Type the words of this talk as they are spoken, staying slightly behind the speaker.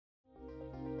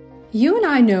You and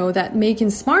I know that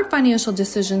making smart financial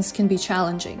decisions can be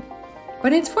challenging.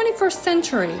 But in the 21st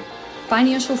century,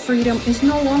 financial freedom is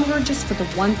no longer just for the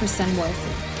 1%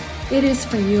 wealthy. It is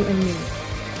for you and me.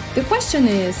 The question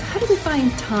is, how do we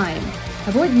find time,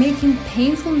 avoid making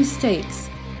painful mistakes,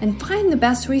 and find the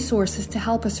best resources to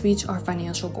help us reach our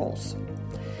financial goals?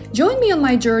 Join me on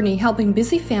my journey helping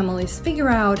busy families figure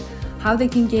out how they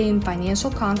can gain financial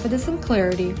confidence and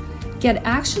clarity, get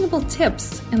actionable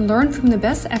tips, and learn from the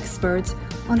best experts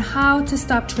on how to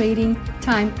stop trading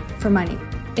time for money.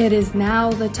 It is now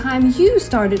the time you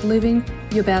started living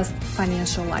your best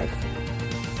financial life.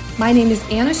 My name is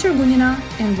Anna Shergunina,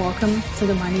 and welcome to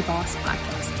the Money Boss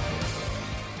Podcast.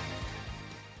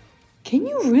 Can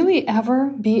you really ever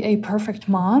be a perfect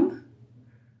mom?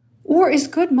 Or is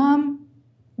good mom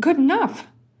good enough?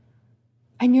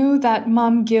 I know that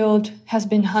mom guilt has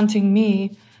been hunting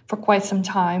me for quite some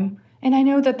time, and I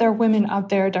know that there are women out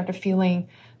there that are feeling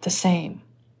the same.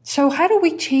 So how do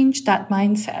we change that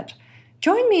mindset?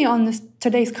 Join me on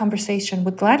today's conversation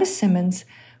with Gladys Simens,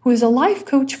 who is a life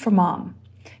coach for mom.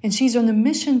 And she's on a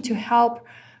mission to help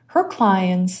her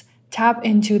clients tap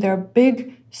into their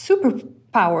big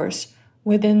superpowers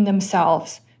within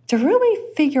themselves to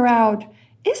really figure out,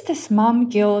 is this mom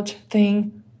guilt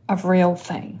thing a real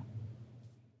thing?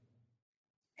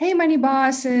 Hey, Money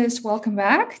Bosses. Welcome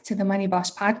back to the Money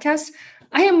Boss Podcast.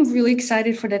 I am really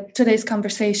excited for today's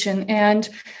conversation. And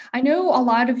I know a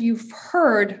lot of you've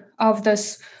heard of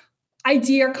this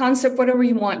idea, concept, whatever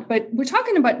you want, but we're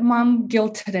talking about mom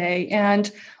guilt today.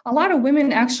 And a lot of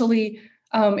women actually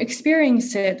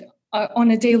experience it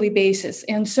on a daily basis.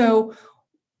 And so,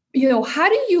 how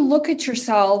do you look at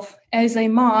yourself as a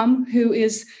mom who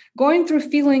is going through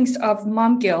feelings of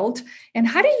mom guilt? And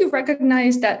how do you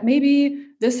recognize that maybe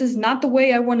this is not the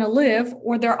way I want to live,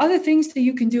 or there are other things that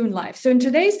you can do in life? So in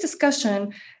today's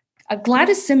discussion,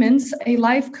 Gladys Simens, a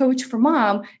life coach for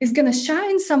mom, is going to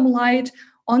shine some light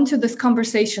onto this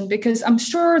conversation because I'm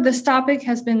sure this topic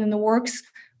has been in the works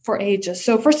for ages.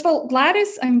 So first of all,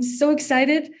 Gladys, I'm so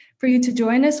excited for you to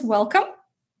join us. Welcome.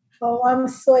 Oh, I'm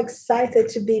so excited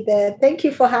to be there. Thank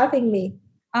you for having me.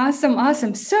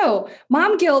 Awesome. So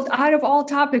mom guilt out of all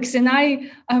topics. And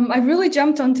I really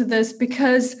jumped onto this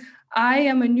because I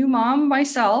am a new mom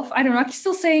myself. I don't know, I'm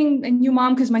still saying a new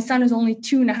mom because my son is only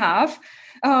 2.5.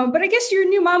 But I guess you're a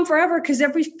new mom forever because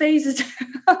every phase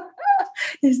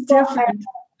is different.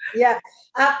 Yeah.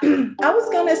 I was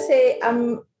going to say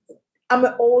I'm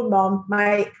an old mom.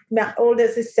 My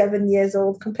oldest is 7 years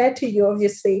old compared to you,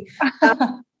 obviously.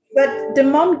 But the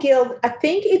mom guilt, I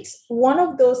think it's one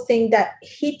of those things that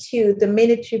hit you the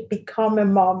minute you become a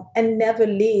mom and never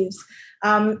leaves.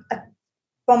 From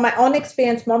my own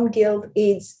experience, mom guilt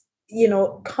is,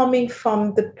 coming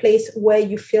from the place where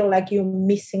you feel like you're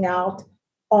missing out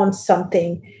on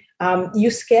something.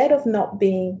 You're scared of not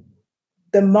being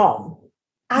the mom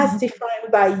as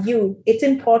defined by you. It's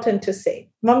important to say.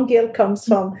 Mom guilt comes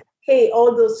from,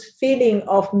 all those feeling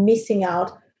of missing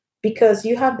out, because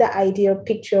you have the ideal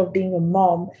picture of being a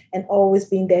mom and always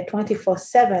being there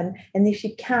 24/7. And if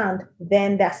you can't,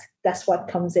 then that's what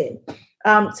comes in.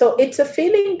 So it's a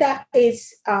feeling that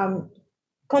is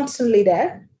constantly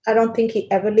there. I don't think it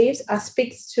ever leaves. I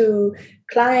speak to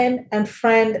client and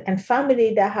friend and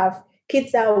family that have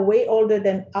kids that are way older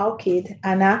than our kid,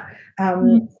 Anna. I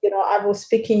was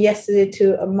speaking yesterday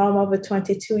to a mom of a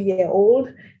 22-year-old,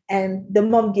 and the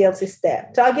mom guilt is there.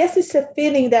 So I guess it's a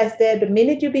feeling that's there. The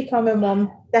minute you become a mom,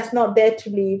 that's not there to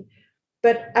leave.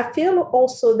 But I feel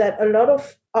also that a lot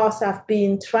of us have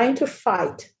been trying to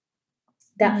fight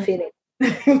that feeling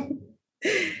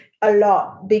a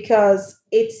lot because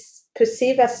it's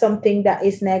perceived as something that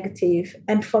is negative.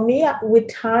 And for me,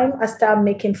 with time, I started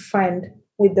making friends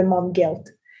with the mom guilt.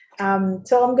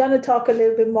 So I'm going to talk a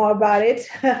little bit more about it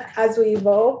as we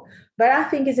evolve. But I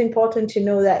think it's important to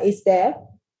know that it's there.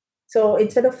 So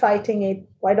instead of fighting it,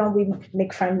 why don't we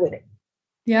make friends with it?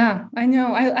 Yeah, I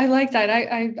know. I like that.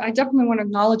 I definitely want to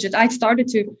acknowledge it. I started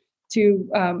to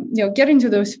get into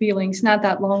those feelings not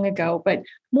that long ago, but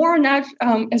more on that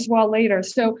as well later.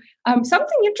 So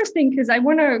something interesting, because I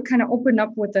want to kind of open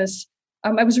up with this.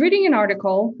 I was reading an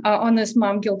article on this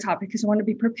mom guilt topic because I want to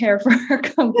be prepared for our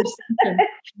conversation.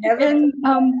 And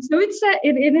so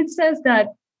it says that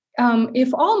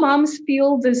if all moms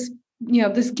feel this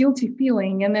guilty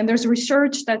feeling, and then there's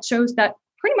research that shows that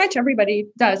pretty much everybody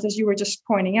does, as you were just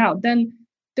pointing out, then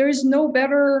there's no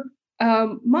better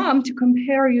mom to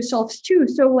compare yourselves to.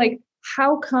 So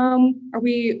how come are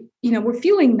we, we're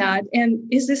feeling that? And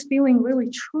is this feeling really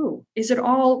true? Is it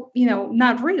all,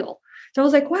 not real? So I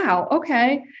was like, wow,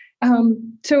 okay.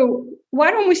 So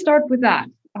why don't we start with that?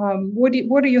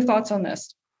 What are your thoughts on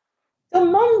this? So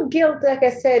mom guilt, like I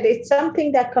said, it's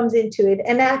something that comes into it.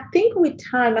 And I think with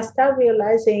time, I start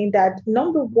realizing that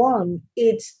number one,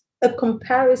 it's a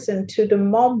comparison to the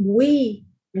mom we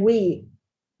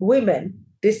women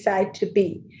decide to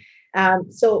be.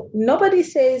 So nobody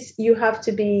says you have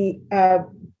to be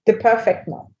the perfect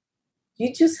mom.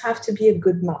 You just have to be a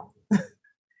good mom.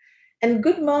 And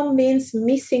good mom means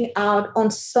missing out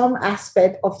on some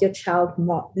aspect of your child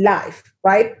life,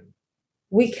 right?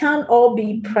 We can't all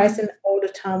be present all the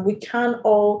time. We can't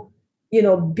all,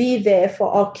 be there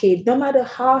for our kids, no matter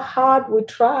how hard we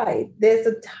try. There's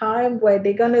a time where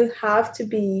they're going to have to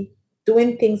be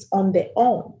doing things on their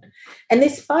own. And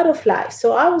it's part of life.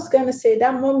 So I was going to say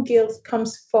that mom guilt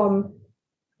comes from,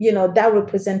 that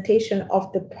representation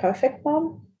of the perfect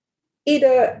mom,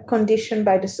 either conditioned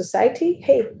by the society.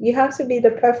 Hey, you have to be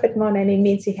the perfect mom, and it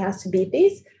means it has to be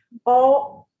this,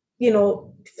 or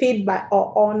feed by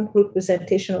our own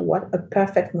representation of what a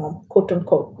perfect mom, quote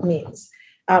unquote, means.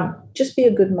 Just be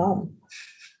a good mom.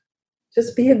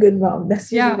 Just be a good mom.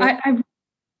 That's yeah.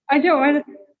 I do.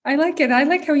 I like it. I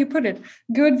like how you put it.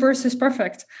 Good versus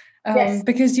perfect. Yes.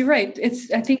 Because you're right.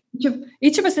 I think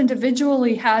each of us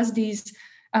individually has these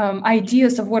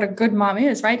ideas of what a good mom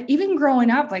is, right? Even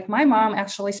growing up, like my mom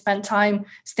actually spent time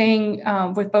staying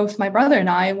with both my brother and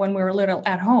I when we were little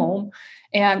at home.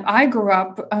 And I grew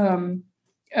up,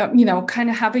 kind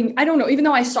of having, I don't know, even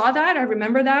though I saw that, I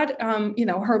remember that,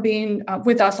 her being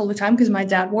with us all the time because my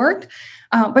dad worked.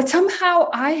 But somehow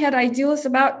I had ideals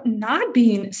about not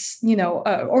being,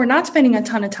 or not spending a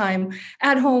ton of time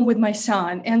at home with my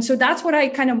son. And so that's what I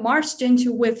kind of marched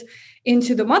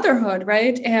into the motherhood,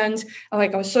 right? And I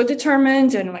was so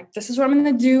determined and like, this is what I'm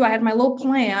going to do. I had my little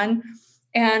plan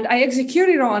and I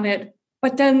executed on it.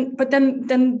 But then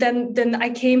I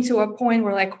came to a point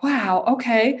where like, wow,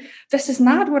 okay, this is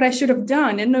not what I should have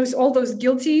done. And all those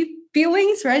guilty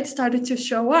feelings, right, started to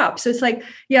show up. So it's like,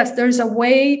 yes, there's a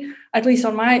way, at least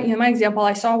on my example,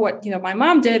 I saw what, my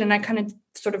mom did and I kind of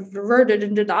sort of reverted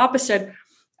and did the opposite.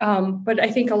 But I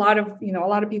think a lot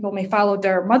of people may follow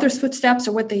their mother's footsteps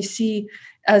or what they see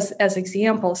as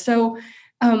examples. So,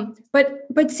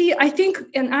 but see, I think,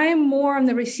 and I'm more on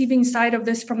the receiving side of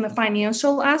this from the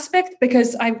financial aspect,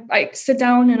 because I sit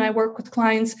down and I work with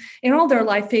clients in all their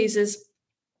life phases,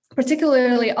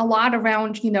 particularly a lot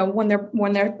around, when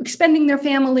they're expanding their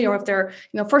family, or if they're,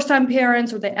 first-time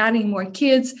parents, or they're adding more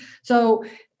kids. So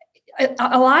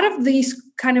a lot of these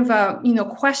kind of,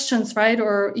 questions, right,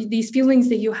 or these feelings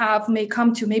that you have may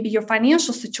come to maybe your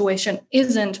financial situation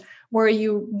isn't where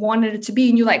you wanted it to be,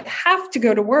 and you have to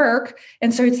go to work.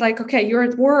 And so it's like, okay, you're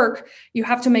at work, you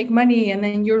have to make money, and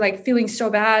then you're feeling so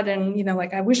bad. And,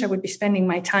 I wish I would be spending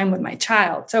my time with my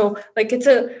child. So I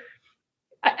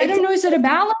don't know, is it a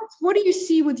balance? What do you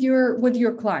see with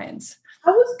your clients? I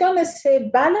was gonna say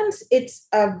balance. It's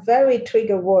a very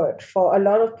trigger word for a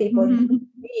lot of people,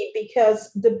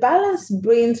 because the balance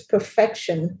brings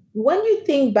perfection. When you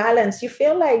think balance, you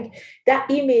feel like that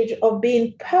image of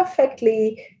being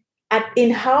perfectly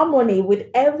in harmony with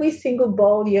every single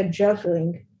ball you're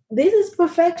juggling. This is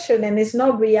perfection, and it's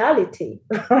not reality,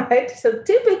 right? So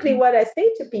typically, what I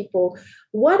say to people,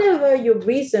 whatever your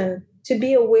reason to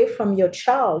be away from your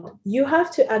child, you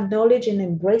have to acknowledge and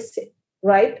embrace it,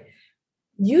 right?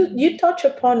 You touch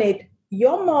upon it.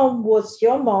 Your mom was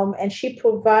your mom, and she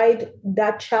provided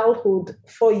that childhood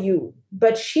for you,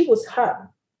 but she was her.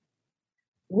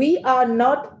 We are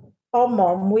not our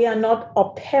mom. We are not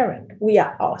our parent. We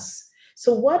are us.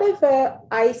 So whatever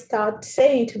I start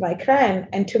saying to my client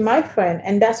and to my friend,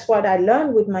 and that's what I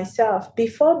learned with myself,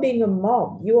 before being a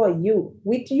mom, you are you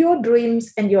with your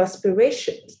dreams and your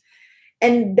aspirations.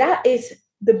 And that is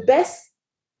the best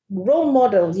role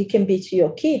model you can be to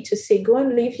your kid, to say, go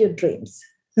and live your dreams.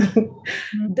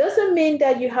 Doesn't mean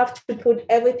that you have to put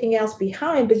everything else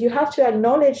behind, but you have to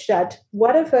acknowledge that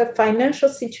whatever financial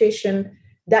situation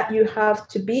that you have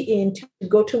to be in to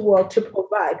go to work to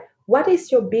provide, what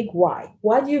is your big why?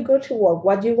 Why do you go to work?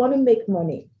 Why do you want to make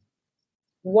money?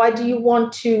 Why do you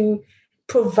want to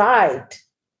provide?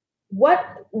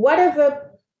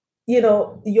 Whatever,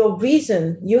 your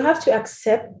reason, you have to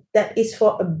accept that is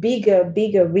for a bigger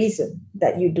reason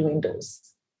that you're doing those.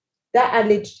 That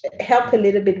help a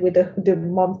little bit with the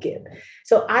mom guilt.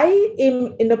 So I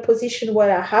am in a position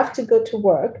where I have to go to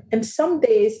work, and some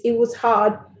days it was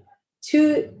hard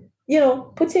to,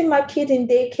 putting my kid in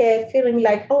daycare, feeling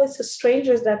like, oh, it's the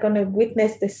strangers that are going to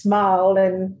witness the smile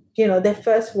and, their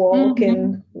first walk,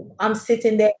 and I'm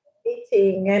sitting there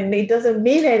eating, and it doesn't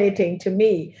mean anything to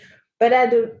me. But at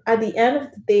the end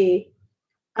of the day,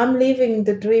 I'm living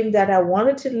the dream that I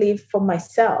wanted to live for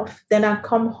myself. Then I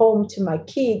come home to my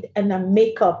kid and I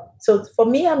make up So for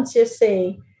me, I'm just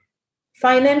saying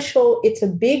financial, it's a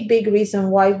big, big reason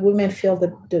why women feel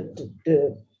the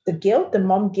guilt, the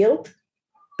mom guilt.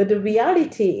 But the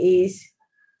reality is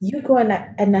you go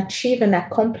and achieve and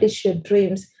accomplish your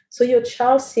dreams. So your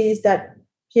child sees that,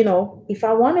 if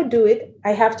I want to do it,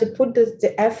 I have to put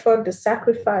the effort, the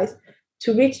sacrifice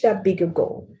to reach that bigger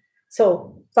goal.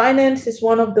 So finance is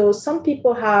one of those. Some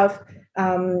people have,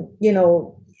 you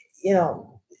know,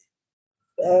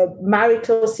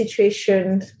 marital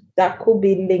situations that could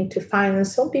be linked to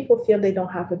finance. Some people feel they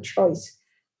don't have a choice.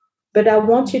 But I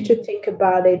want you to think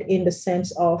about it in the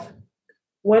sense of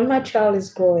when my child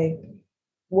is growing,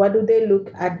 what do they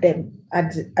look at them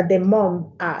at their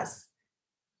mom as?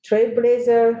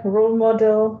 Trailblazer, role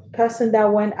model, person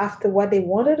that went after what they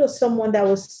wanted, or someone that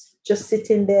was just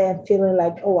sitting there and feeling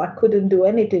like, oh, I couldn't do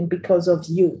anything because of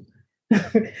you.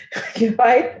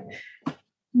 Right?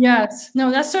 Yes.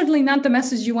 No, that's certainly not the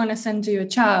message you want to send to your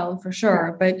child for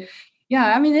sure. But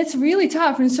yeah, I mean, it's really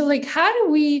tough. And so like, how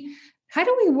do we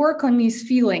work on these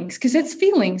feelings? Because it's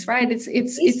feelings, right? It's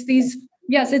these,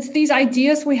 yes, it's these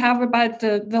ideas we have about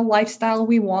the lifestyle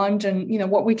we want and,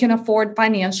 what we can afford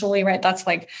financially, right? That's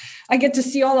like, I get to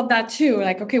see all of that too.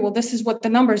 Like, okay, well, this is what the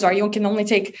numbers are. You can only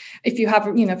take, if you have,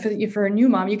 if you're a new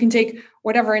mom, you can take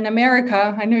whatever in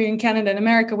America. I know in Canada and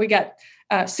America, we get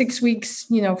 6 weeks,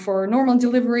 for normal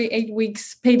delivery, 8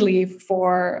 weeks paid leave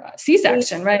for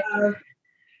C-section, right?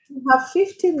 You have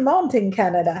 15 months in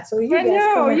Canada, so you I guys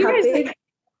know, come and you have guys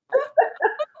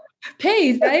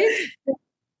paid, right?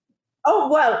 Oh,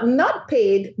 well, not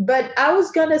paid, but I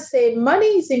was going to say money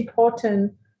is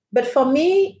important. But for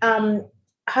me,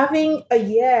 having a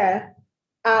year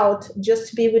out just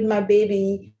to be with my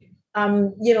baby,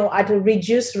 at a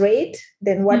reduced rate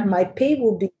than what my pay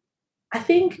will be, I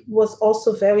think was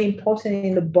also very important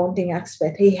in the bonding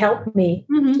aspect. He helped me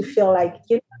to feel like,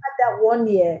 that 1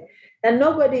 year that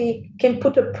nobody can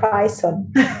put a price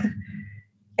on.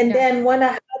 And then when I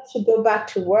had to go back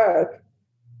to work,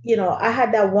 I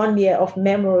had that 1 year of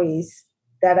memories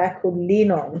that I could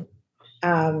lean on.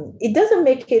 It doesn't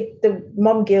make it the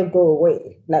mom guilt go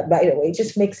away. Like, by the way, it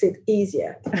just makes it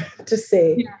easier to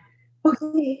say,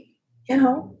 okay,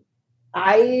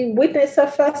 I witnessed her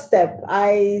first step.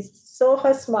 I saw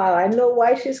her smile. I know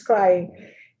why she's crying.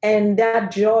 And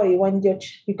that joy when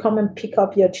you come and pick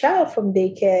up your child from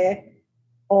daycare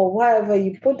or wherever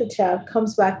you put the child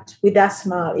comes back with that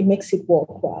smile, it makes it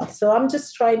worthwhile. So I'm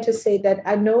just trying to say that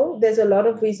I know there's a lot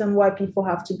of reason why people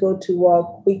have to go to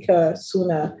work quicker,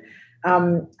 sooner.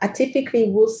 I typically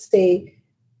will say,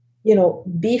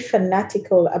 be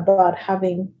fanatical about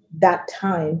having that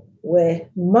time where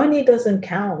money doesn't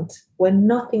count, where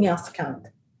nothing else counts,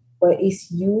 where it's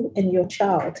you and your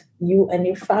child, you and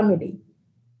your family.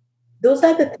 Those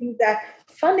are the things that,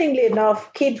 funnily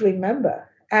enough, kids remember.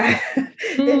 They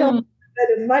don't remember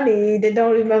the money, they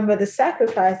don't remember the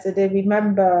sacrifice, they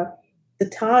remember the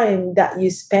time that you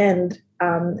spend.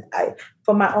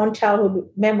 For my own childhood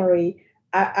memory,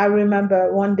 I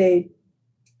remember one day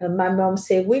my mom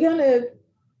said, we're going to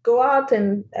go out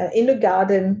and in the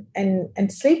garden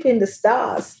and sleep in the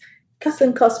stars. It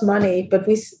doesn't cost money, but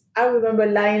I remember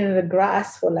lying in the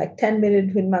grass for like 10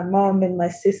 minutes with my mom and my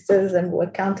sisters, and we're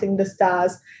counting the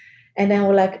stars. And then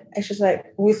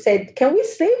we said, can we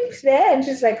sleep there? And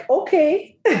she's like,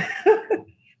 okay.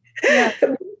 Yeah.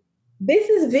 This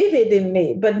is vivid in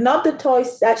me, but not the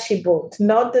toys that she bought,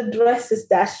 not the dresses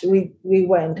that we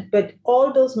went, but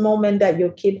all those moments that your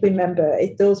kid remember.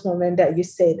 It's those moments that you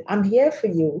said, I'm here for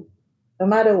you, no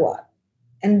matter what.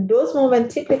 And those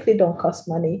moments typically don't cost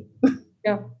money.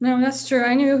 Yeah, no, that's true.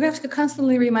 I know you have to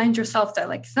constantly remind yourself that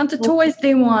like it's not the toys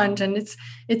they want, and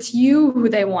it's you who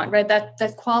they want, right? That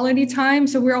quality time.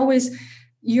 So we're always,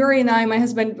 Yuri and I, my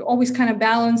husband, always kind of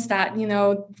balance that,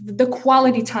 the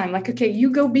quality time. Like, okay, you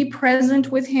go be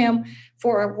present with him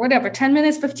for whatever, 10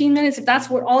 minutes, 15 minutes. If that's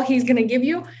what all he's going to give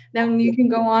you, then you can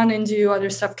go on and do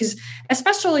other stuff. Because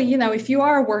especially, if you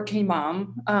are a working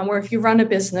mom or if you run a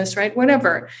business, right,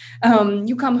 whatever,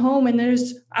 you come home and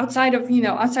there's outside of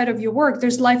your work,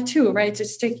 there's life too, right?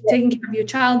 It's taking care of your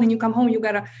child, and you come home, you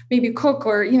got to maybe cook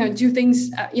or, do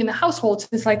things in the household. So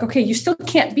it's like, okay, you still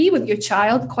can't be with your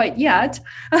child quite yet.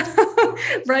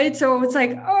 Right. So it's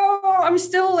like, oh, I'm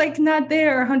still like not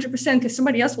there 100% because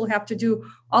somebody else will have to do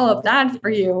all of that for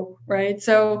you. Right.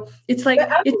 So it's like,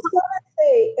 I was going to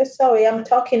say, sorry, I'm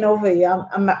talking over you.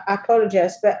 I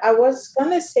apologize, but I was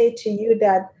going to say to you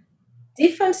that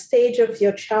different stage of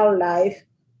your child life,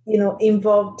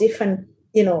 involve different,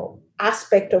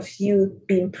 aspect of you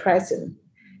being present.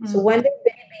 So when the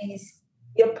babies,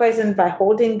 you're present by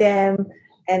holding them,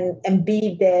 and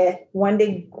be there when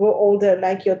they grow older,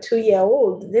 like your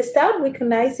 2-year-old, they start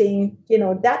recognizing,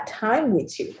 that time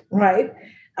with you, right?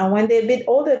 And when they're a bit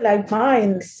older, like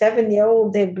mine,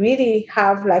 7-year-old, they really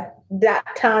have like that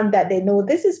time that they know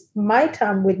this is my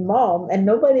time with mom and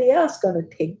nobody else gonna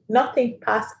take, nothing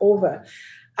pass over.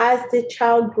 As the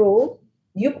child grows,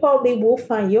 you probably will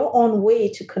find your own way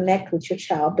to connect with your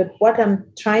child. But what I'm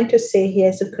trying to say here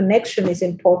is the connection is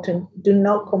important. Do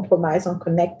not compromise on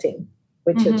connecting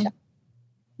with your child.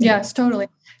 Yes, totally.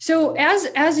 So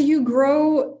as you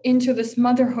grow into this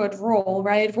motherhood role,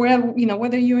 right?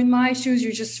 Whether you're in my shoes,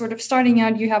 you're just sort of starting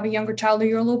out, you have a younger child, or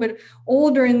you're a little bit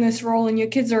older in this role, and your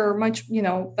kids are much,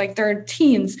 like they're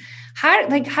teens.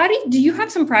 Do you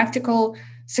have some practical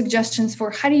suggestions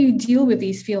for how do you deal with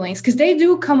these feelings? Because they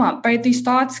do come up, right? These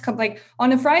thoughts come like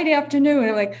on a Friday afternoon.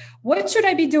 I'm like, what should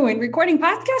I be doing? Recording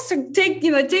podcasts or take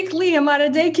Liam out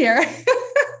of daycare?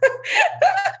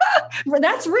 Well,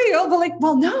 that's real,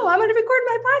 but no, I'm going to record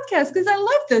my podcast because I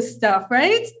love this stuff,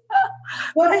 right?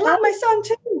 Well, but I love my son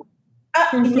too.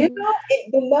 The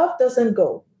love doesn't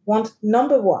go.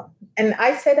 Number one, and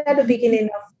I said at the beginning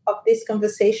of this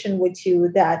conversation with you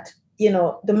that,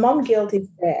 the mom guilt is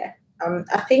there.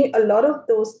 I think a lot of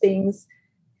those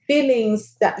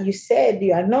feelings that you said,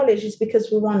 you acknowledge, is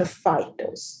because we want to fight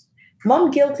those.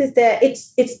 Mom guilt is there.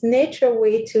 It's nature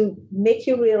way to make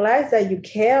you realize that you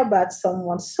care about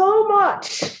someone so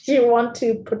much. You want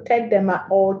to protect them at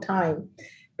all time.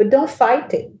 But don't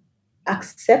fight it.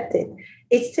 Accept it.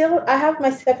 It's still, I have my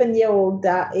 7-year-old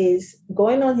that is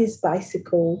going on his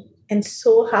bicycle and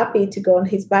so happy to go on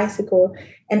his bicycle.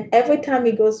 And every time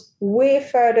he goes way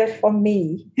further from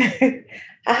me,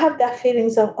 I have that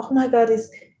feelings of, oh my God,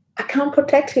 I can't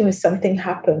protect him if something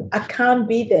happens. I can't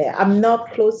be there. I'm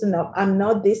not close enough. I'm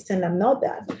not this and I'm not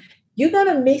that. You're going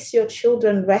to miss your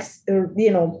children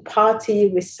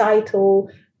party, recital,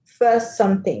 first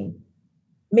something.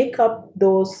 Make up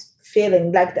those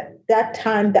feelings like that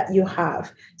time that you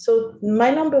have. So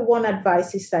my number one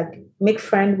advice is make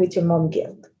friend with your mom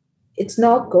guilt. It's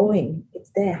not going.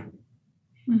 It's there.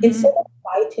 Mm-hmm. Instead of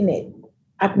fighting it,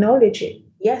 acknowledge it.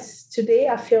 Yes, today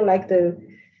I feel like the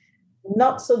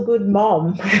not so good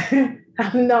mom.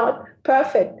 I'm not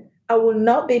perfect. I will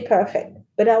not be perfect,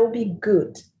 but I will be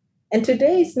good. And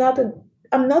today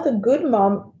I'm not a good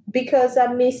mom because I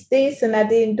missed this and I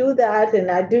didn't do that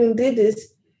and I didn't do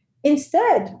this.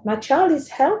 Instead, my child is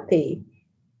healthy.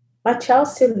 My child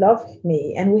still loves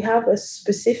me and we have a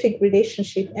specific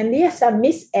relationship. And yes, I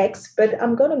miss X, but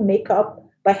I'm going to make up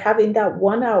by having that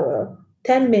 1 hour,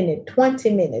 10 minutes,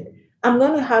 20 minutes. I'm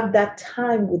going to have that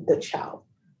time with the child.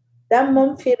 That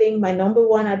mom feeling, my number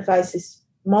one advice is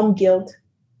mom guilt.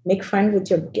 Make friend with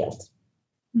your guilt.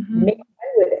 Mm-hmm. Make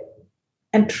friend with it.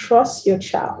 And trust your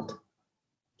child.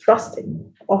 Trust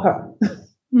him or her.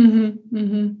 Mm-hmm.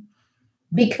 Mm-hmm.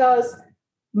 Because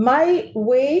my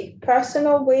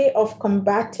personal way of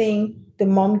combating the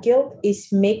mom guilt is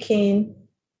making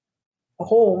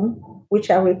home, which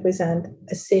I represent,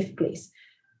 a safe place.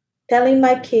 Telling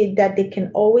my kid that they can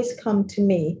always come to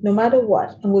me no matter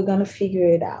what, and we're going to figure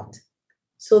it out.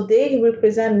 So they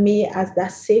represent me as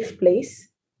that safe place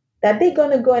that they're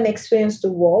going to go and experience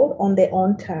the world on their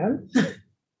own term,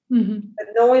 mm-hmm. but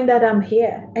knowing that I'm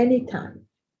here anytime.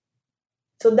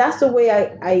 So that's the way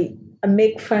I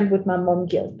make friend with my mom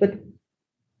guilt, but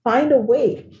find a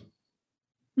way.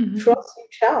 Mm-hmm. Trust your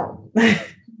child.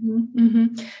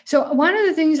 Mm-hmm. So one of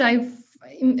the things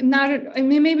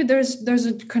maybe there's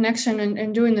a connection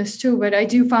in doing this too, but I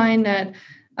do find that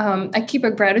I keep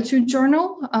a gratitude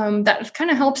journal that kind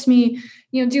of helps me,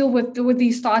 deal with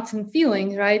these thoughts and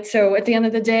feelings, right? So at the end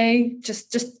of the day,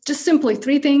 just simply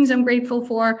 3 things I'm grateful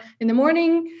for in the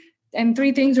morning, and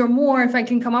 3 things or more if I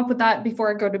can come up with that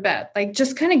before I go to bed.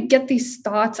 Just kind of get these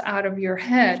thoughts out of your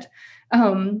head.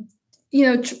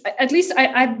 At least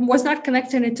I was not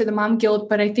connecting it to the mom guilt,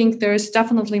 but I think there's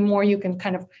definitely more you can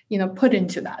kind of, put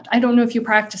into that. I don't know if you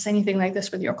practice anything like this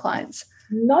with your clients.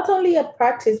 Not only a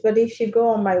practice, but if you go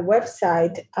on my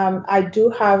website, I do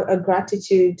have a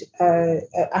gratitude,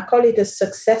 I call it a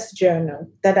success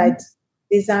journal that I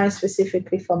designed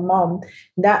specifically for mom.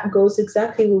 That goes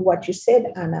exactly with what you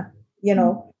said, Anna.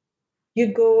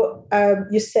 You go,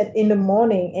 you set in the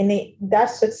morning, and that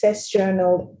success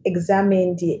journal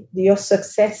examines your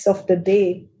success of the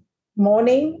day,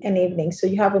 morning and evening. So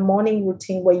you have a morning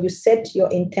routine where you set your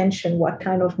intention. What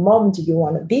kind of mom do you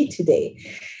want to be today?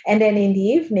 And then in the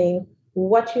evening,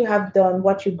 what you have done,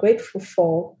 what you're grateful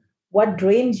for, what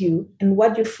drains you, and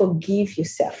what you forgive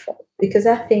yourself for. Because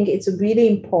I think it's really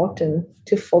important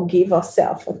to forgive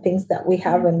ourselves for things that we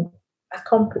haven't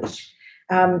accomplished.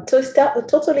 So it's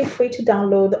totally free to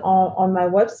download on my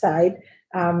website.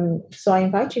 So I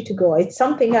invite you to go. It's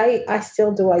something I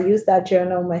still do. I use that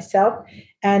journal myself.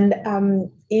 And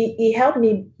it helped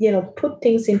me, put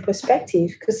things in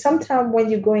perspective. Because sometimes when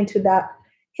you go into that,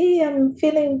 hey, I'm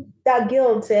feeling that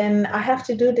guilt and I have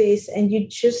to do this, and you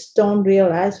just don't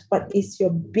realize what is your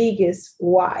biggest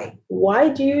why. Why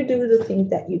do you do the things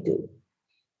that you do?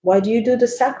 Why do you do the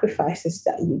sacrifices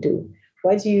that you do?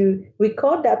 Why do you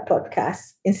record that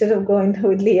podcast instead of going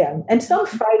with Liam? And some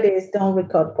Fridays don't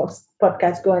record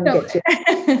podcasts, go and get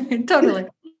you. Totally.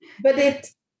 But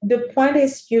the point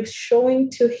is you're showing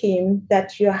to him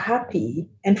that you're happy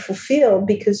and fulfilled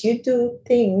because you do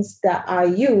things that are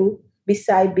you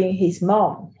beside being his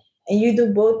mom. And you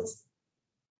do both,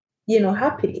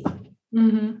 happily.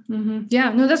 Mm-hmm, mm-hmm. Yeah,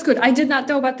 no, that's good. I did not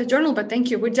know about the journal, but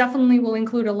thank you. We definitely will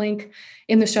include a link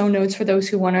in the show notes for those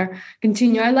who want to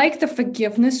continue. I like the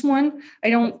forgiveness one. I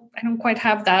don't quite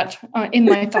have that in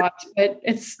my thoughts, but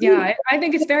it's, I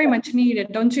think it's very much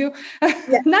needed, don't you?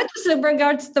 Yeah. Not just in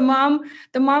regards to the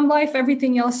mom life,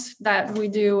 everything else that we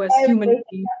do as human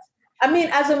beings. I mean,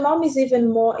 as a mom is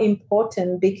even more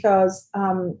important because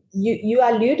you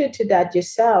alluded to that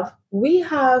yourself. We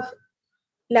have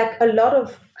like a lot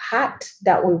of hat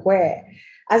that we wear.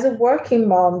 As a working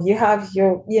mom, you have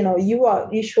your,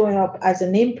 you're showing up as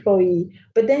an employee,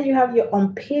 but then you have your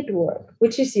unpaid work,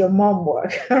 which is your mom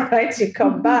work, right? You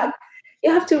come back,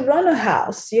 you have to run a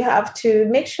house, you have to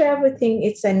make sure everything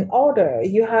is in order.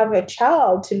 You have a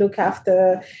child to look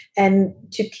after and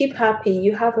to keep happy.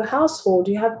 You have a household,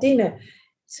 you have dinner.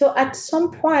 So at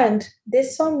some point,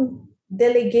 there's some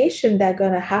delegation that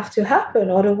going to have to happen.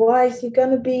 Otherwise, you're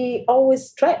going to be always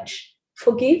stretched.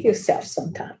 Forgive yourself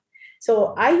sometimes.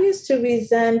 So I used to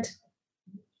resent,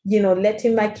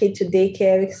 letting my kid to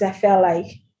daycare because I felt like,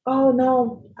 oh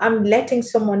no, I'm letting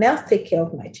someone else take care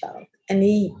of my child. And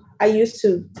I used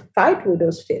to fight with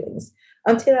those feelings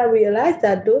until I realized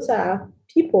that those are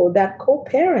people that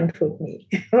co-parent with me,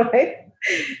 right?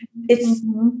 It's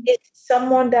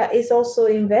someone that is also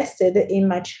invested in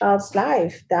my child's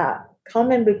life that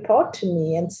come and report to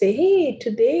me and say, hey,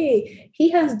 today he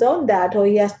has done that or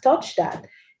he has touched that.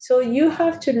 So you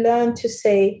have to learn to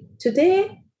say,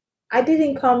 today I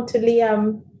didn't come to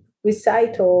Liam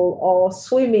recital or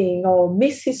swimming or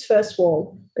miss his first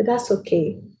walk, but that's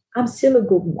okay. I'm still a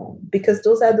good mom because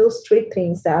those are those three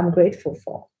things that I'm grateful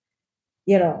for,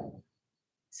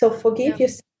 So forgive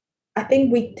yourself. I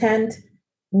think we tend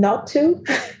not to.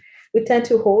 We tend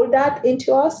to hold that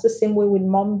into us the same way with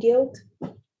mom guilt.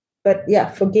 But yeah,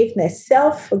 forgiveness,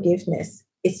 self-forgiveness,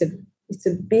 it's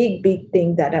a big, big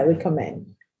thing that I recommend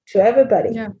to everybody.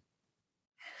 Yeah.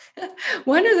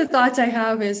 One of the thoughts I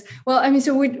have is,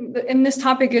 and this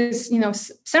topic is,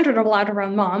 centered a lot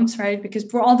around moms, right? Because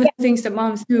for all the things that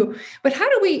moms do, but how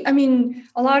do we,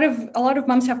 a lot of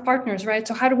moms have partners, right?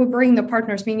 So how do we bring the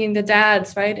partners, meaning the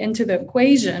dads, right, into the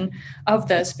equation of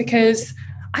this? Because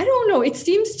I don't know. It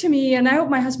seems to me, and I hope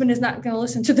my husband is not going to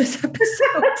listen to this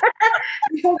episode.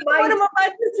 What am I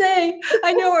about to say?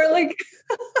 I know, or like,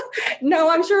 no,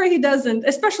 I'm sure he doesn't,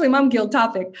 especially mom guilt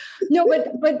topic. No,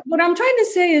 but what I'm trying to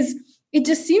say is, it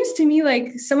just seems to me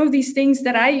like some of these things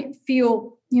that I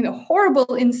feel,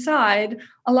 horrible inside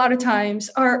a lot of times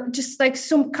are just like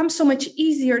come so much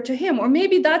easier to him. Or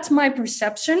maybe that's my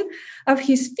perception of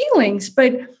his feelings.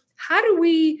 But how do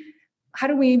we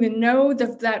even know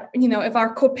that if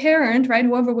our co-parent, right,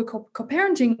 whoever we're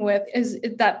co-parenting with, is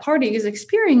that party is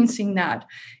experiencing that?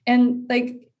 And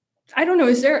like, I don't know,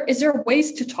 is there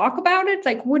ways to talk about it?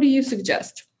 Like, what do you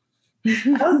suggest? I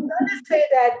was going to say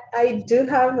that I do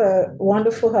have a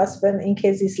wonderful husband in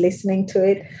case he's listening to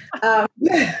it.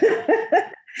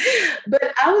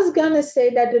 But I was going to say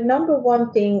that the number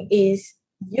one thing is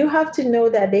you have to know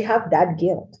that they have that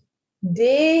guilt.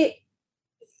 They,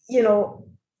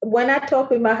 when I talk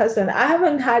with my husband, I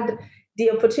haven't had the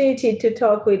opportunity to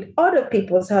talk with other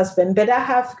people's husband, but I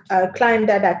have a client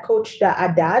that I coach that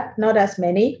are dad, not as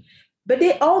many, but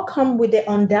they all come with their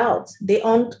own doubts. They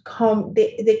come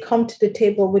to the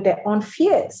table with their own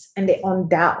fears and their own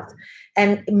doubt.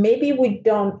 And maybe we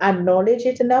don't acknowledge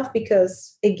it enough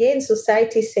because, again,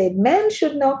 society said men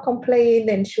should not complain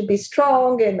and should be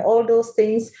strong and all those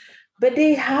things, but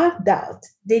they have doubt.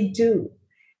 They do.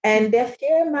 And their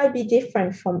fear might be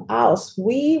different from us.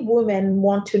 We women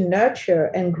want to nurture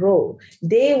and grow.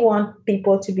 They want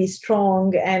people to be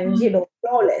strong and,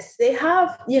 flawless. They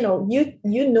have, you know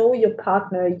your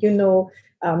partner,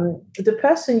 the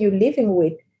person you're living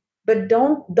with, but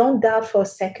don't doubt for a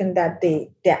second that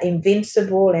they're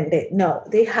invincible and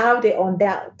they have their own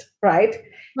doubt, right?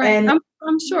 Right. And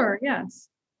I'm sure, yes.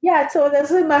 Yeah. So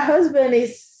that's why my husband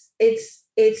it's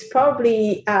it's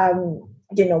probably,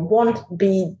 won't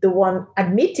be the one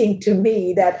admitting to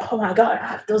me that, oh my God, I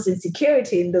have those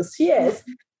insecurity and those fears.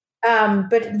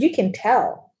 But you can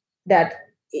tell that,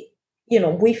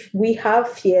 we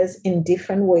have fears in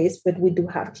different ways, but we do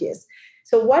have fears.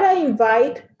 So what I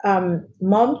invite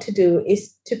mom to do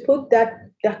is to put that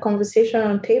conversation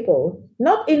on the table,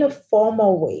 not in a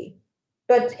formal way,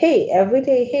 but hey, every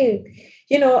day, hey,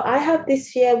 I have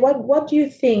this fear. What do you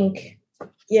think?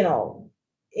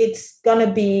 It's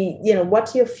gonna be,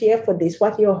 what's your fear for this?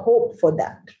 What's your hope for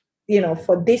that?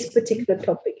 For this particular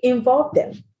topic, involve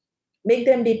them, make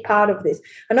them be part of this.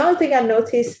 Another thing I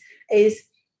notice is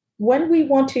when we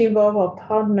want to involve our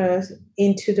partners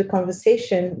into the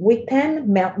conversation, we tend,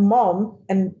 mom,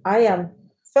 and I am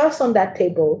first on that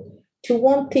table, to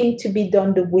want things to be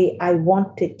done the way I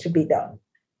want it to be done.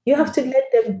 You have to let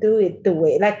them do it the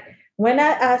way. Like when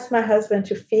I ask my husband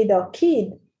to feed our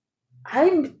kid,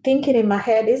 I'm thinking in my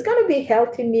head, it's going to be a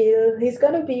healthy meal. He's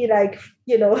going to be like,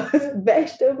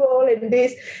 vegetable and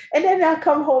this. And then I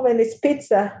come home and it's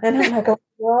pizza. And I'm like, oh,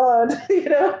 God,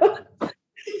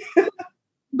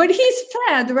 But he's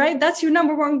fed, right? That's your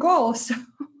number one goal. So.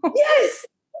 Yes,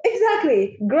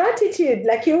 exactly. Gratitude,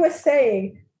 like you were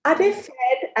saying. Are they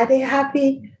fed? Are they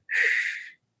happy?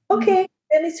 Okay,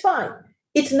 then it's fine.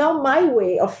 It's not my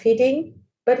way of feeding,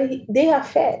 but they are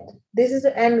fed. This is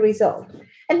the end result.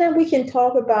 And then we can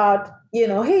talk about,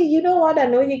 hey, you know what? I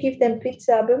know you give them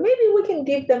pizza, but maybe we can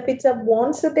give them pizza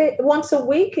once a day, once a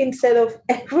week instead of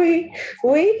every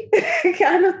week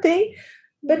kind of thing.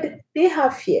 But they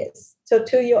have fears. So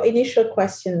to your initial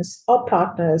questions, our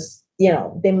partners,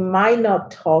 they might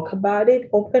not talk about it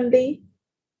openly,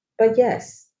 but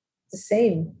yes, the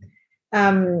same.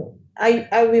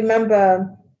 I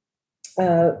remember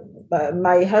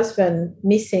my husband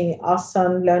missing our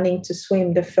son learning to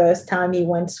swim the first time he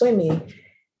went swimming.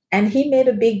 And he made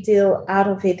a big deal out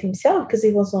of it himself because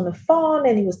he was on the phone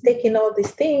and he was taking all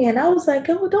this thing. And I was like,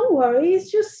 oh, don't worry. It's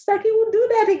just like he will do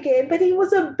that again. But it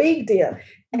was a big deal.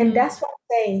 And that's what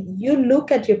I'm saying. You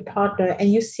look at your partner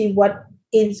and you see what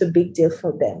is a big deal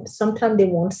for them. Sometimes they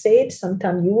won't say it.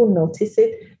 Sometimes you will notice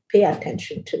it. Pay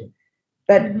attention to.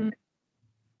 But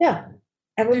yeah,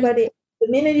 everybody, the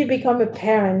minute you become a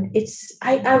parent,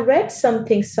 I read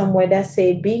something somewhere that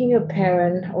say being a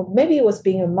parent, or maybe it was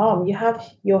being a mom, you have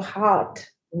your heart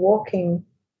walking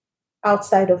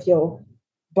outside of your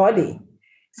body.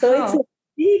 So it's a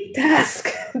big task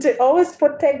to always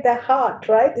protect the heart,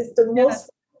 right? It's the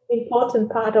most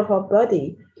important part of our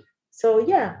body. So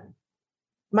yeah,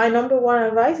 my number one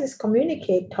advice is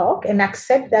communicate, talk, and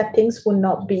accept that things will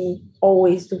not be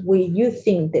always the way you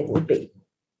think they will be.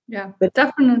 Yeah, but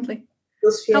definitely.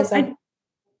 Those fears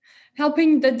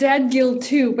helping the dad guilt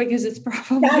too, because it's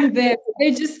probably there.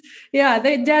 They just,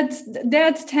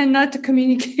 dads tend not to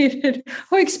communicate it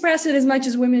or express it as much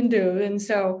as women do. And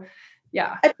so,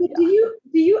 yeah. Do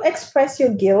you express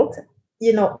your guilt,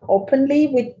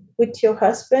 openly with your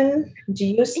husband? Do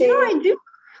you say? I do.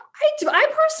 I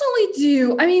personally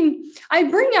do. I mean, I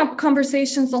bring up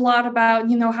conversations a lot about,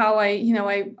 how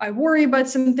I worry about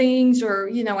some things, or,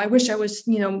 I wish I was,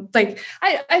 like,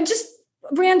 I just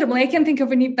randomly, I can't think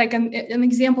of any, like an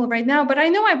example right now, but I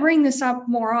know I bring this up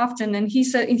more often. And he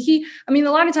said, a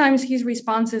lot of times his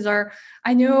responses are,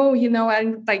 I know,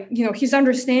 and like, he's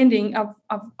understanding of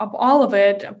all of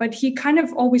it, but he kind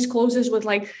of always closes with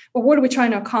like, well, what are we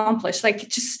trying to accomplish? Like,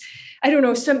 just, I don't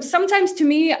know. Sometimes to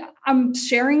me, I'm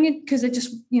sharing it because I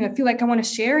just, feel like I want to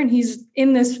share, and he's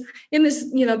in this,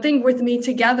 thing with me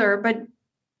together. But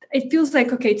it feels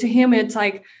like, okay, to him, it's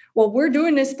like, well, we're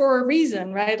doing this for a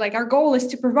reason, right? Like our goal is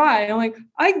to provide. I'm like,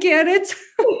 I get it. So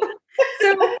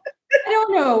I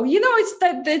don't know.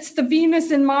 It's the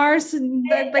Venus and Mars and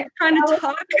that, like, trying to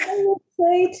talk. I would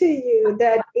say to you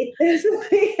that it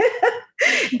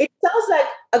sounds like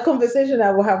a conversation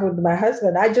I will have with my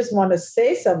husband. I just want to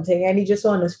say something and he just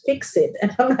wants to fix it.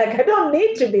 And I'm like, I don't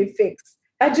need to be fixed.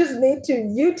 I just need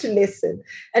you to listen.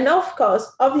 And of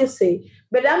course, obviously,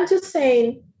 but I'm just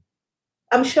saying,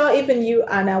 I'm sure even you,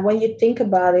 Anna, when you think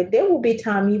about it, there will be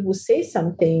time you will say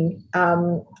something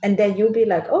and then you'll be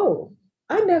like, oh,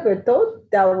 I never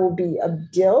thought that would be a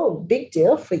big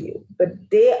deal for you. But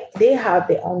they have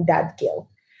their own dad guilt.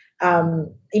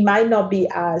 It might not be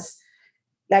as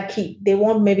like they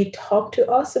won't maybe talk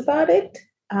to us about it,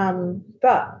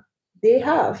 but they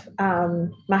have.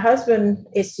 My husband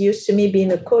is used to me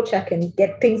being a coach. I can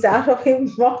get things out of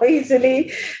him more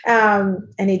easily. And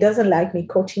he doesn't like me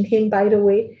coaching him, by the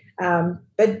way.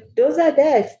 But those are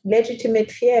there,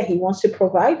 legitimate fear. He wants to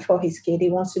provide for his kid.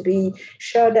 He wants to be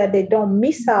sure that they don't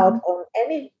miss out on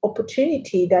any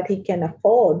opportunity that he can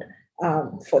afford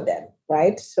for them,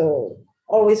 right? So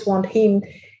always want him.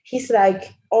 He's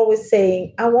like always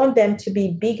saying, I want them to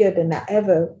be bigger than I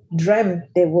ever dreamt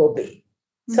they will be.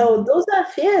 So those are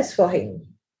fears for him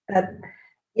that,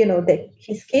 that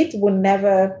his kids will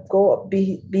never go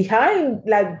behind,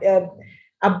 like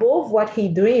above what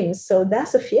he dreams. So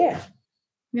that's a fear.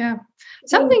 Yeah.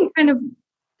 Something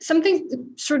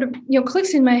sort of,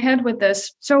 clicks in my head with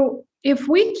this. So if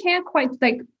we can't quite,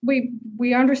 like,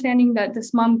 we are understanding that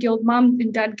this mom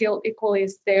and dad guilt equally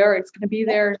is there. It's going to be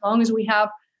there as long as we have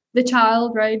the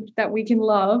child, right, that we can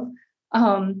love.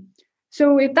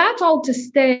 So if that's all to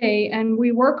stay and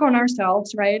we work on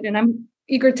ourselves, right, and I'm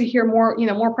eager to hear more,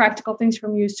 more practical things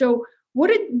from you. So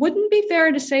wouldn't be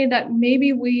fair to say that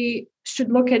maybe we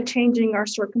should look at changing our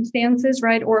circumstances,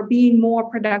 right? Or being more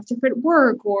productive at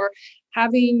work, or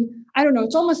having, I don't know,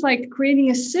 it's almost like creating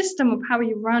a system of how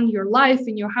you run your life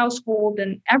and your household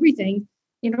and everything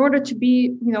in order to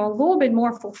be, a little bit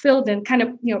more fulfilled and kind of,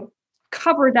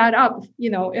 cover that up,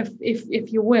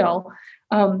 if you will.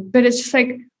 But it's just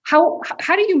like, how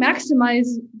do you maximize,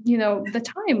 the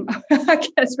time, I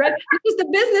guess, right? This is the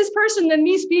business person than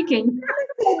me speaking.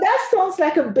 That sounds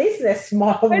like a business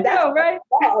mom. I know, right?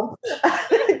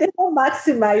 They're not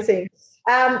maximizing.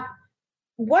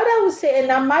 What I would say,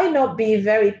 and I might not be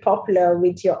very popular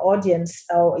with your audience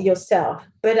or yourself,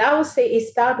 but I would say it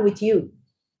starts with you.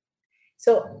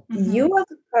 So you as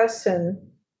a person,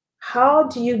 how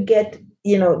do you get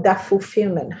that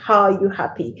fulfillment? How are you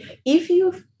happy? If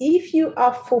you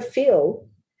are fulfilled,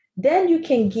 then you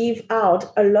can give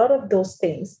out a lot of those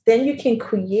things. Then you can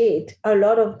create a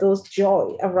lot of those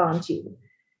joy around you.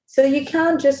 So you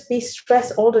can't just be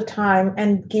stressed all the time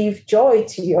and give joy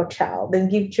to your child and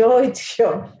give joy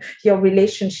to your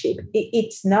relationship.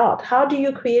 It's not. How do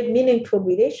you create meaningful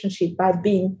relationship? By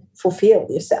being fulfilled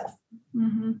yourself,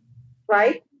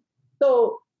 right?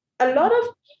 So a lot of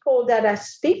people that I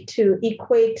speak to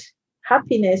equate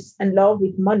happiness and love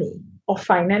with money or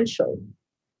financial.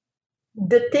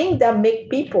 The thing that make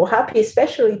people happy,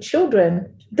 especially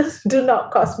children, do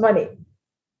not cost money.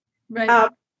 Right.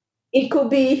 It could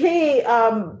be, hey,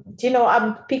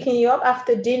 I'm picking you up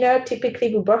after dinner.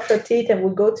 Typically, we brush our teeth and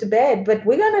we go to bed, but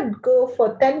we're gonna go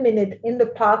for 10 minutes in the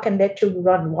park and let you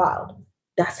run wild.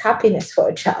 That's happiness for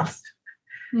a child,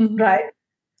 right?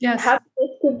 Yes.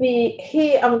 Happiness could be,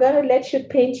 hey, I'm going to let you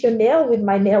paint your nail with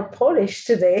my nail polish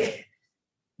today.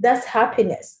 That's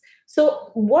happiness. So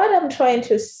what I'm trying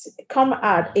to come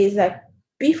at is like,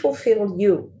 be fulfilled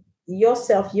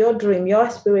yourself, your dream, your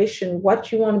aspiration,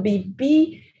 what you want to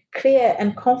be clear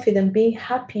and confident, being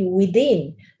happy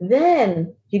within.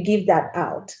 Then you give that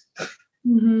out.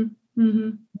 You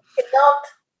cannot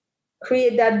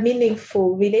create that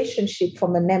meaningful relationship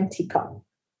from an empty cup.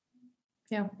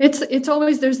 Yeah, it's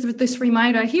always, there's this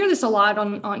reminder. I hear this a lot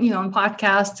on on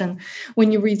podcasts and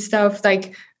when you read stuff,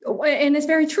 like, and it's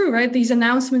very true, right? These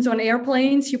announcements on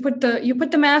airplanes, you put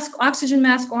the oxygen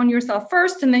mask on yourself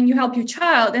first, and then you help your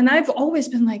child. And I've always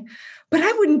been like, but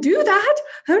I wouldn't do that.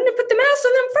 I'm going to put the mask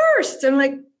on them first. And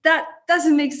like, that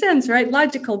doesn't make sense, right?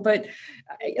 Logical, but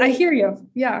I hear you.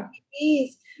 Yeah.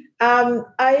 Please.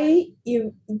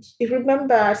 You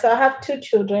remember, so I have two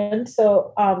children.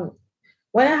 So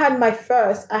when I had my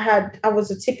first, I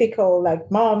was a typical like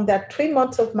mom that 3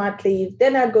 months of mat leave,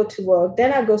 then I go to work,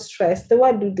 then I go stressed, then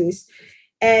I do this.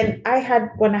 And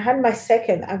when I had my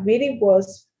second, I really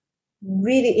was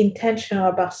really intentional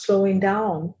about slowing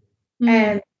down.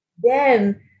 And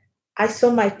then I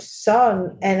saw my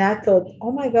son and I thought,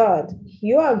 oh my God,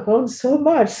 you are grown so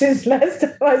much since last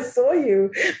time I saw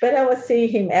you. But I was seeing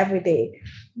him every day.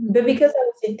 But because I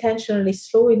was intentionally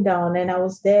slowing down and I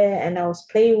was there and I was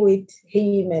playing with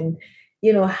him and,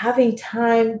 having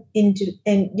time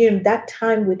that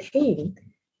time with him,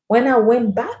 when I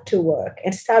went back to work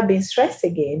and started being stressed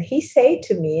again, he said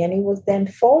to me, and he was then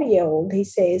 4-year-old, he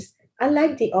says, I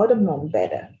like the other mom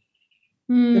better.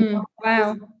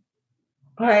 Wow.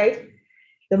 Right?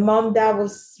 The mom that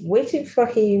was waiting for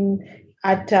him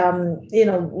at,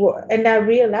 and I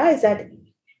realized that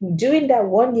during that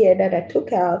 1 year that I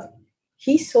took out,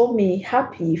 he saw me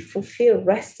happy, fulfilled,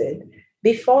 rested.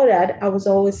 Before that, I was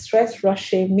always stressed,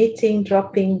 rushing, meeting,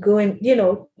 dropping, going,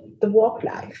 the work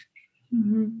life.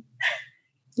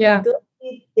 Yeah.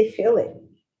 They feel it.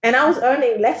 And I was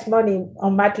earning less money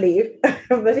on mat leave,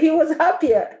 but he was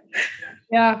happier.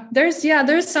 Yeah,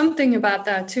 there's something about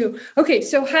that too. Okay,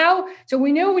 so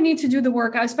we know we need to do the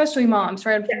work, especially moms,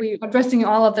 right? Yeah. We addressing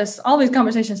all these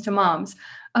conversations to moms.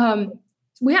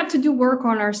 We have to do work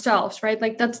on ourselves, right?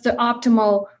 Like that's the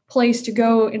optimal place to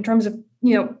go in terms of,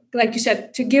 like you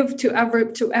said, to give to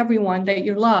everyone that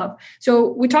you love.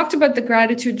 So we talked about the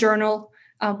gratitude journal.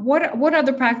 What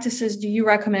other practices do you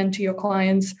recommend to your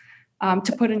clients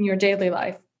to put in your daily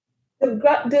life?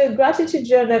 The gratitude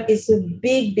journal is a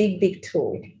big, big, big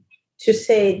tool to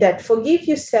say that forgive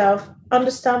yourself,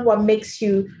 understand what makes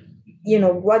you,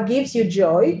 what gives you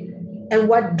joy and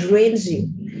what drains you,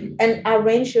 and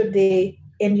arrange your day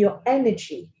and your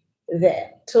energy there.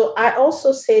 So I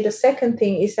also say the second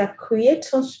thing is that create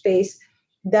some space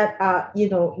that are,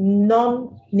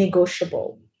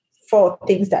 non-negotiable for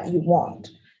things that you want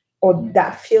or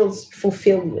that feels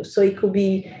fulfill you. So it could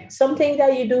be something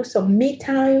that you do, some me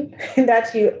time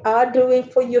that you are doing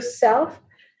for yourself,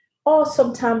 or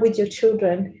some time with your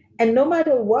children. And no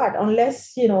matter what,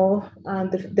 unless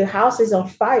the house is on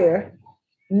fire,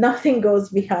 nothing goes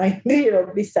behind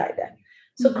beside that.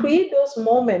 So create those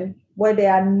moments where they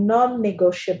are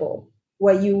non-negotiable,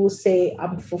 where you will say,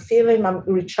 I'm fulfilling, I'm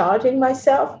recharging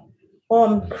myself, or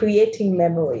I'm creating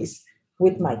memories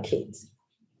with my kids.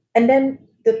 And then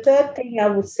the third thing I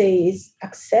would say is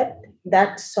accept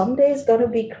that someday is going to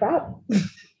be crap.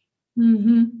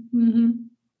 Mm-hmm. Mm-hmm.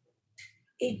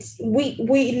 We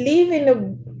live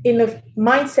in a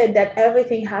mindset that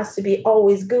everything has to be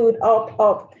always good,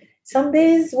 up. Some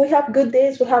days we have good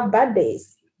days, we have bad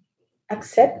days.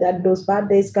 Accept that those bad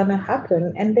days gonna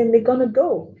happen, and then they're gonna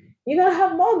go. You're gonna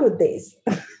have more good days.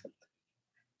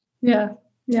 Yeah,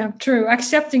 true.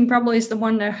 Accepting probably is the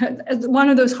one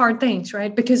of those hard things,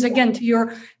 right? Because again, to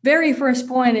your very first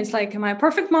point, it's like, am I a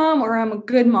perfect mom or am I a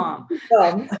good mom?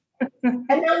 And on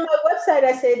my website,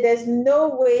 I say there's no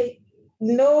way,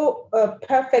 no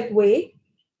perfect way.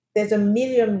 There's a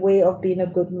million way of being a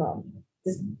good mom.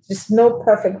 There's just no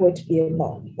perfect way to be a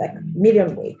mom, like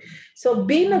million way. So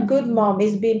being a good mom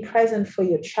is being present for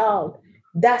your child.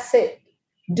 That's it.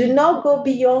 Do not go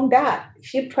beyond that.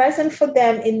 If you're present for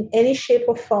them in any shape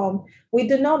or form, we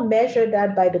do not measure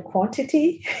that by the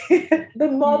quantity,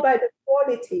 but more by the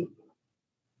quality.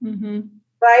 Mm-hmm.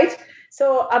 Right?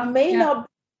 So I may not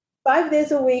 5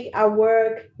 days a week I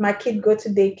work, my kid go to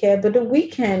daycare, but the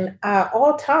weekend are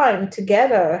all time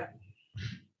together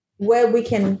where we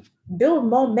can build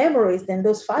more memories than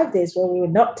those 5 days where we were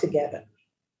not together.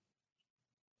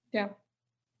 Yeah.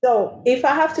 So if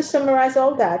I have to summarize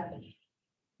all that,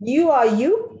 you are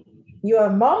a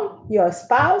mom, you're a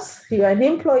spouse, you're an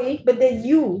employee, but then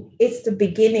it's the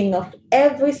beginning of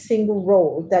every single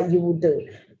role that you will do.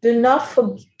 Do not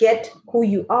forget who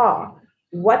you are,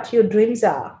 what your dreams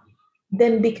are.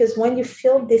 Then because when you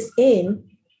fill this in,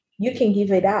 you can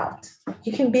give it out.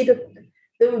 You can be the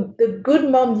good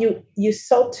mom you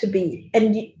sought to be.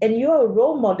 And you're a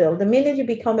role model. The minute you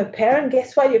become a parent,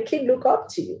 guess what? Your kid look up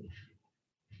to you.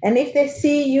 And if they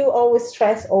see you always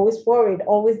stressed, always worried,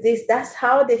 always this, that's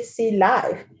how they see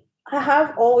life. I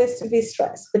have always to be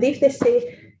stressed. But if they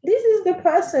say, this is the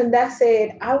person that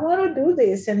said, I want to do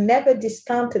this and never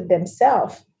discounted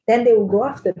themselves, then they will go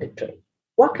after the dream.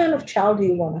 What kind of child do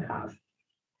you want to have?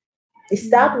 It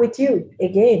starts with you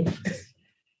again.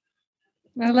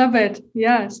 I love it.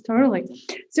 Yes, totally.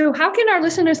 So how can our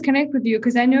listeners connect with you?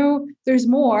 Because I know there's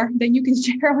more than you can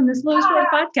share on this little short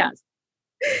podcast.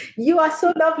 You are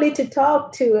so lovely to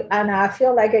talk to, and I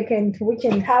feel like we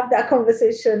can have that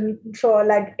conversation for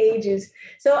like ages.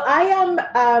 So I am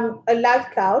a life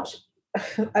coach,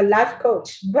 a life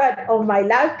coach, but on my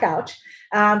life couch.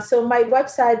 So my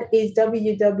website is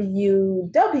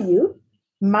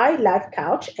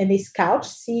www.mylifecouch, and it's couch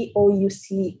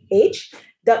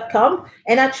couch.com.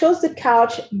 And I chose the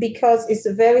couch because it's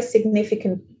a very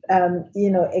significant,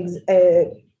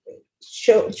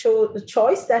 the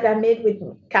choice that I made with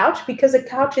couch, because the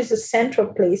couch is a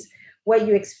central place where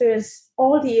you experience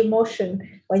all the emotion.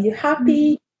 When you're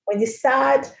happy, when you're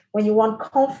sad, when you want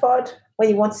comfort, when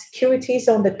you want security, is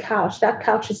on the couch. That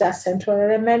couch is that central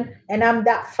element. And I'm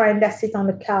that friend that sits on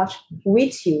the couch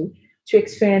with you to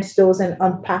experience those and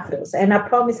unpack those. And I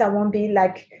promise I won't be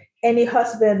like any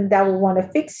husband that will want to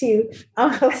fix you.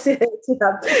 I'm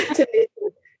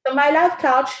So my life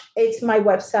couch, it's my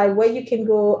website where you can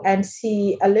go and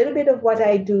see a little bit of what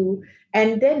I do,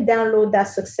 and then download that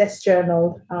success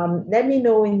journal. Let me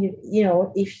know when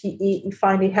if you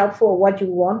find it helpful or what you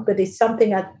want. But it's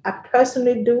something I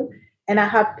personally do, and I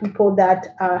have people that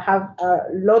have a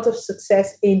lot of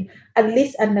success in at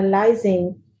least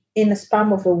analyzing in a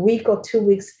span of a week or 2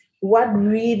 weeks what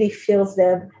really fills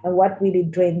them and what really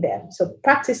drains them. So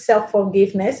practice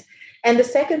self-forgiveness. And the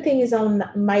second thing is on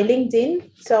my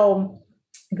LinkedIn. So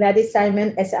Gladys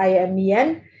Simens,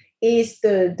 Simen, is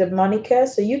the moniker.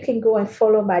 So you can go and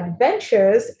follow my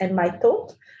adventures and my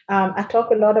thought. I talk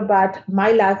a lot about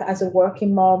my life as a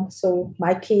working mom. So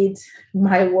my kids,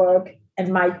 my work,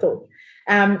 and my thought.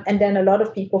 And then a lot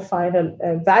of people find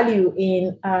a value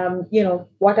in,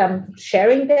 what I'm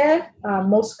sharing there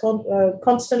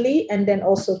constantly, and then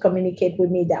also communicate with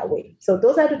me that way. So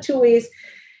those are the two ways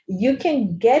you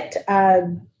can get a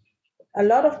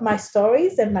lot of my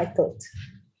stories and my thoughts.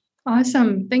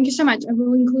 Awesome. Thank you so much. I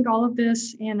will include all of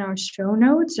this in our show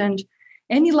notes. And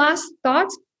any last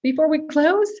thoughts before we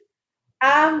close?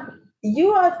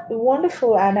 You are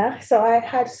wonderful, Anna. So I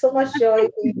had so much joy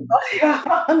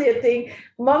on your thing.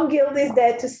 Mom Guild is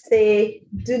there to say,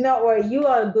 do not worry, you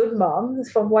are a good mom.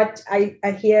 From what I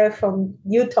hear from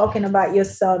you talking about your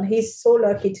son, he's so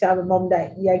lucky to have a mom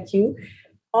like you.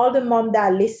 All the moms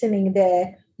that are listening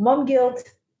there, Mom Guild,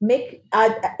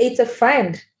 it's a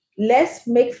friend. Let's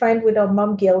make friends with our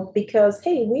Mom Guild because,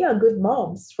 hey, we are good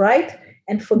moms, right?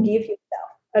 And forgive yourself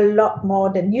a lot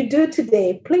more than you do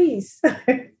today, please.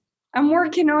 I'm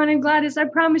working on it, Gladys. I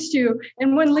promised you.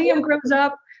 And when Liam grows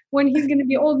up, when he's going to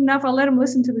be old enough, I'll let him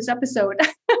listen to this episode.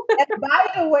 And by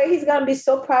the way, he's going to be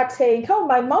so proud saying, oh,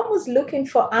 my mom was looking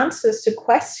for answers to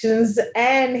questions,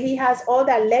 and he has all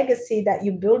that legacy that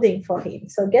you're building for him.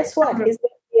 So guess what? He's going to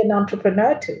be an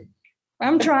entrepreneur too.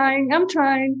 I'm trying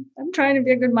to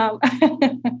be a good mom.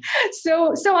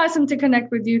 So awesome to connect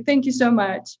with you. Thank you so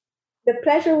much. The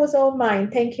pleasure was all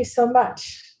mine. Thank you so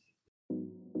much.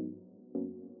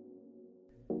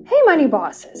 Hey, money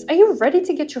bosses, are you ready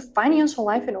to get your financial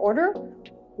life in order?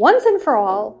 Once and for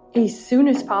all, as soon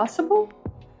as possible?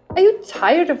 Are you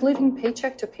tired of living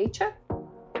paycheck to paycheck?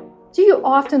 Do you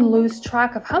often lose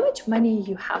track of how much money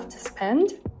you have to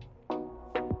spend?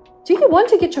 Do you want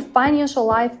to get your financial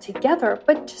life together,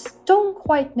 but just don't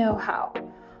quite know how?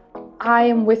 I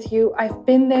am with you. I've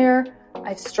been there.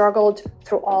 I've struggled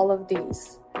through all of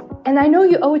these. And I know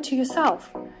you owe it to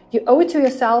yourself. You owe it to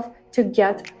yourself to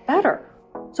get better.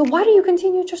 So why do you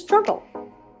continue to struggle?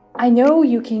 I know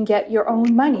you can get your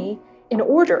own money in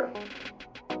order.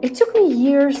 It took me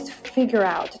years to figure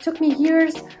out. It took me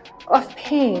years of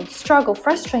pain, struggle,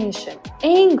 frustration,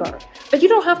 anger. But you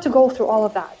don't have to go through all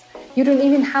of that. You don't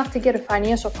even have to get a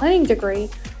financial planning degree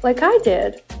like I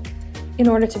did in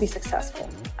order to be successful.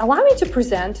 Allow me to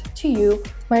present to you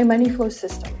my money flow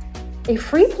system, a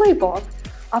free playbook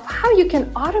of how you can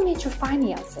automate your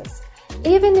finances,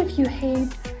 even if you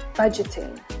hate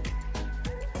budgeting.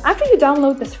 After you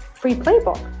download this free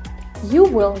playbook, you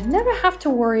will never have to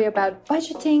worry about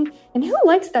budgeting, and who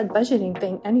likes that budgeting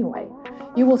thing anyway?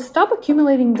 You will stop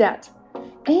accumulating debt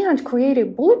and create a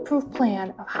bulletproof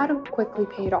plan of how to quickly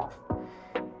pay it off.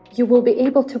 You will be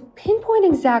able to pinpoint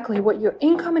exactly what your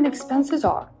income and expenses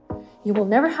are. You will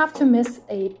never have to miss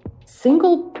a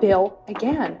single bill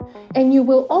again, and you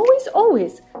will always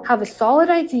have a solid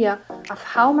idea of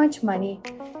how much money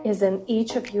is in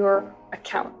each of your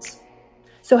accounts.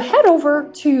 So head over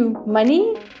to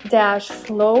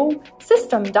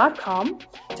money-flowsystem.com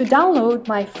to download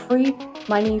my free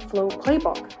Money Flow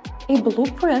Playbook, a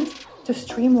blueprint to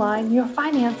streamline your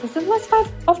finances in less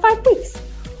of 5 weeks.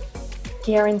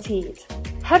 Guaranteed.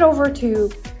 Head over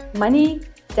to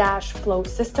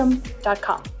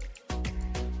money-flowsystem.com.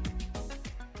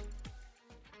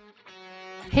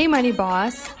 Hey Money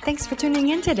Boss, thanks for tuning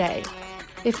in today.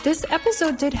 If this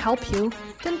episode did help you,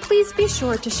 then please be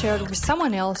sure to share it with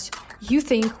someone else you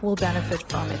think will benefit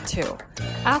from it too.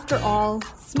 After all,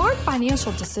 smart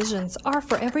financial decisions are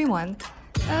for everyone,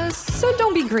 so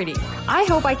don't be greedy. I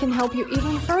hope I can help you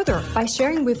even further by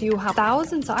sharing with you how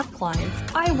thousands of clients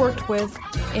I worked with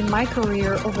in my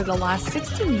career over the last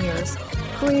 16 years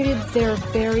created their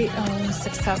very own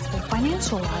successful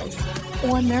financial lives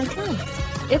on their terms.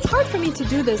 It's hard for me to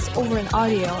do this over an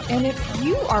audio, and if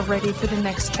you are ready for the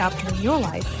next chapter in your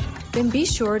life, then be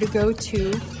sure to go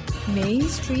to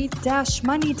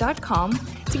mainstreet-money.com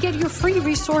to get your free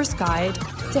resource guide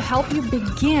to help you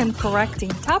begin correcting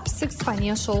top 6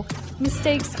 financial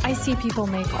mistakes I see people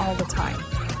make all the time,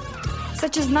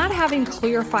 such as not having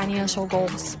clear financial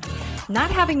goals, not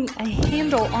having a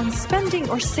handle on spending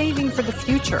or saving for the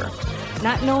future,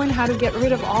 not knowing how to get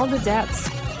rid of all the debts,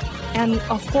 and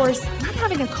of course, not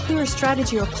having a clear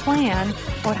strategy or plan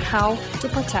on how to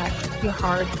protect your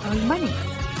hard-earned money.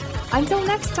 Until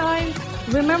next time,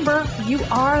 remember, you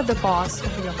are the boss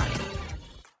of your money.